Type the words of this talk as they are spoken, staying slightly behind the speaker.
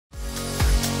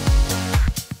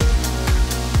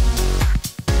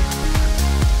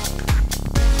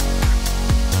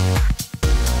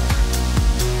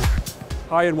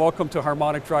Hi and welcome to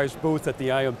Harmonic Drive's booth at the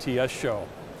IMTS show.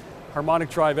 Harmonic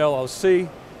Drive LLC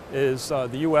is the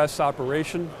U.S.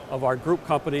 operation of our group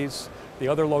companies. The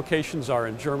other locations are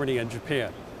in Germany and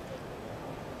Japan.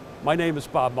 My name is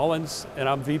Bob Mullins and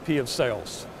I'm VP of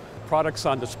Sales. Products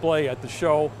on display at the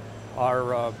show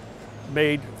are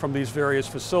made from these various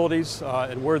facilities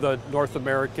and we're the North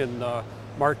American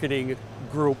marketing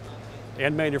group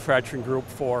and manufacturing group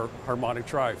for Harmonic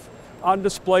Drive. On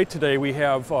display today we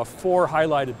have 4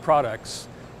 highlighted products.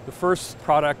 The first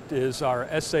product is our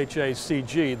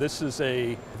SHA-CG. This is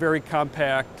a very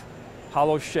compact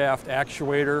hollow shaft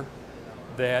actuator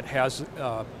that has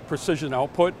precision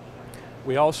output.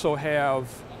 We also have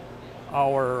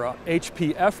our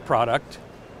HPF product,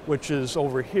 which is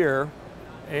over here,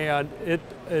 and it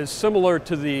is similar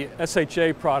to the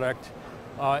SHA product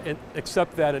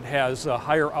except that it has a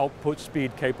higher output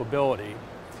speed capability.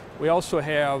 We also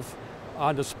have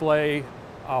on display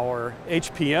our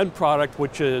HPN product,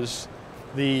 which is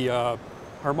the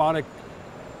harmonic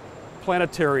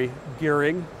planetary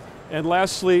gearing. And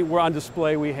lastly, we're on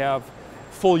display, we have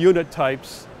full unit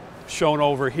types shown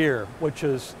over here, which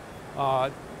is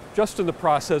just in the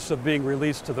process of being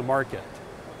released to the market.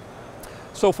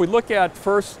 So if we look at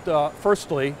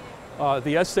firstly,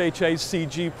 the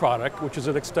SHA-CG product, which is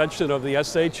an extension of the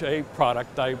SHA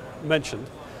product I mentioned.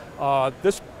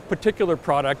 This particular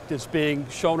product is being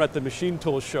shown at the Machine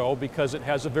Tool Show because it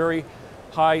has a very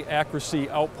high accuracy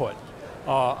output.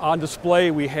 On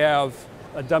display we have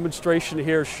a demonstration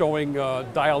here showing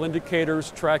dial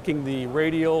indicators tracking the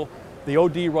radial, the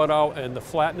OD runout and the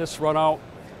flatness runout,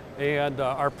 and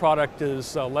our product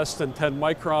is less than 10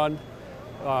 micron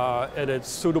and it's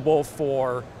suitable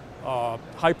for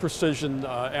high precision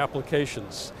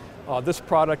applications. This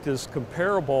product is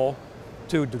comparable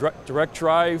to direct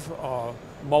drive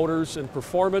motors in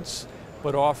performance,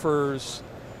 but offers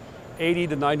 80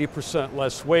 to 90%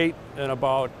 less weight and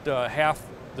about half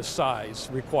the size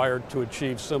required to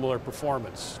achieve similar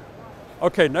performance.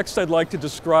 Okay, next I'd like to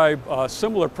describe a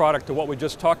similar product to what we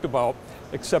just talked about,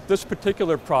 except this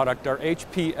particular product, our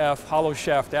HPF hollow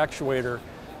shaft actuator,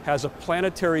 has a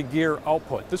planetary gear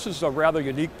output. This is a rather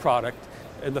unique product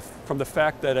from the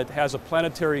fact that it has a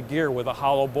planetary gear with a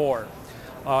hollow bore.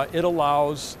 It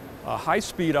allows a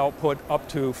high-speed output up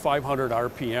to 500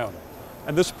 RPM.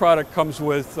 And this product comes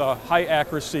with high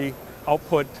accuracy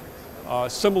output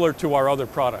similar to our other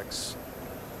products.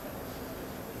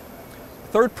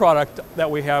 Third product that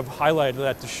we have highlighted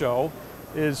at the show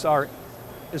is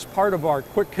part of our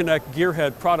Quick Connect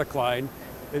gearhead product line.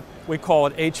 We call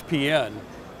it HPN.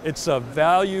 It's a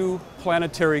value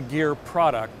planetary gear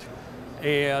product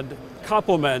and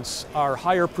complements our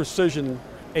higher precision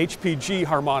HPG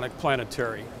harmonic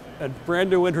planetary. A brand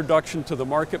new introduction to the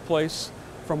marketplace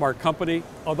from our company.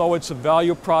 Although it's a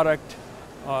value product,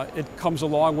 it comes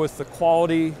along with the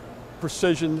quality,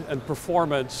 precision, and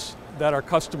performance that our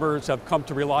customers have come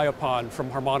to rely upon from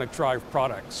Harmonic Drive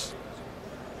products.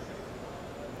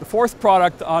 The fourth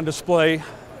product on display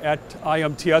at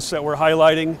IMTS that we're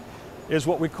highlighting is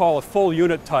what we call a full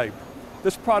unit type.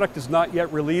 This product is not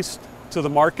yet released to the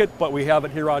market, but we have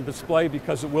it here on display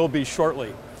because it will be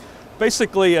shortly.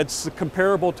 Basically, it's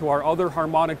comparable to our other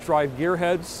Harmonic Drive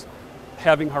gearheads,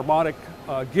 having harmonic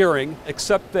gearing,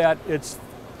 except that it's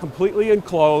completely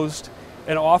enclosed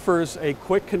and offers a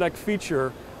quick connect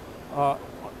feature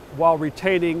while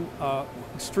retaining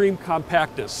extreme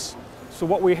compactness. So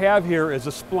what we have here is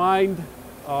a splined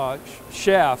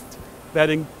shaft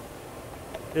that it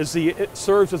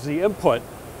serves as the input,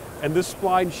 and this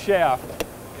splined shaft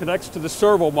connects to the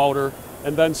servo motor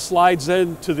and then slides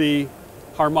into the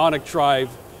Harmonic Drive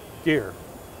gear.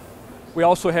 We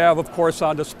also have, of course,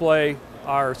 on display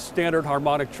our standard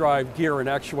Harmonic Drive gear and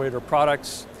actuator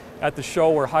products. At the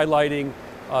show we're highlighting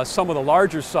some of the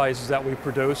larger sizes that we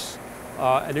produce,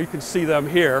 and you can see them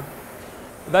here.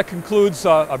 That concludes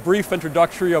a brief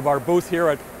introductory of our booth here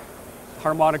at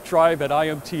Harmonic Drive at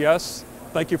IMTS.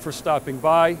 Thank you for stopping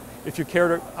by. If you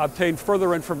care to obtain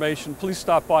further information, please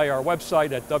stop by our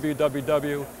website at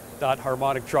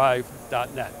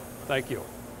www.harmonicdrive.net. Thank you.